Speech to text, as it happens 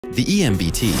The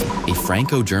EMBT, a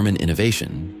Franco-German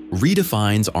innovation,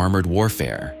 redefines armored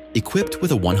warfare. Equipped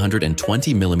with a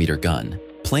 120mm gun,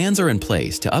 plans are in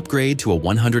place to upgrade to a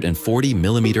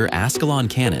 140mm Ascalon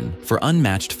cannon for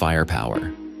unmatched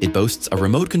firepower. It boasts a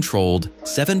remote-controlled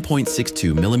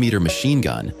 7.62mm machine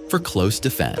gun for close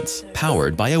defense,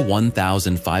 powered by a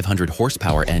 1,500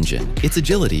 horsepower engine. Its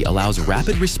agility allows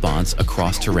rapid response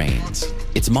across terrains.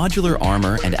 Its modular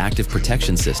armor and active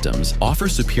protection systems offer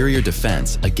superior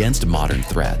defense against modern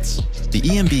threats. The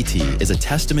EMBT is a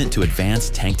testament to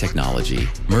advanced tank technology,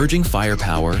 merging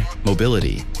firepower,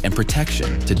 mobility, and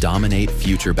protection to dominate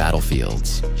future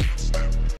battlefields.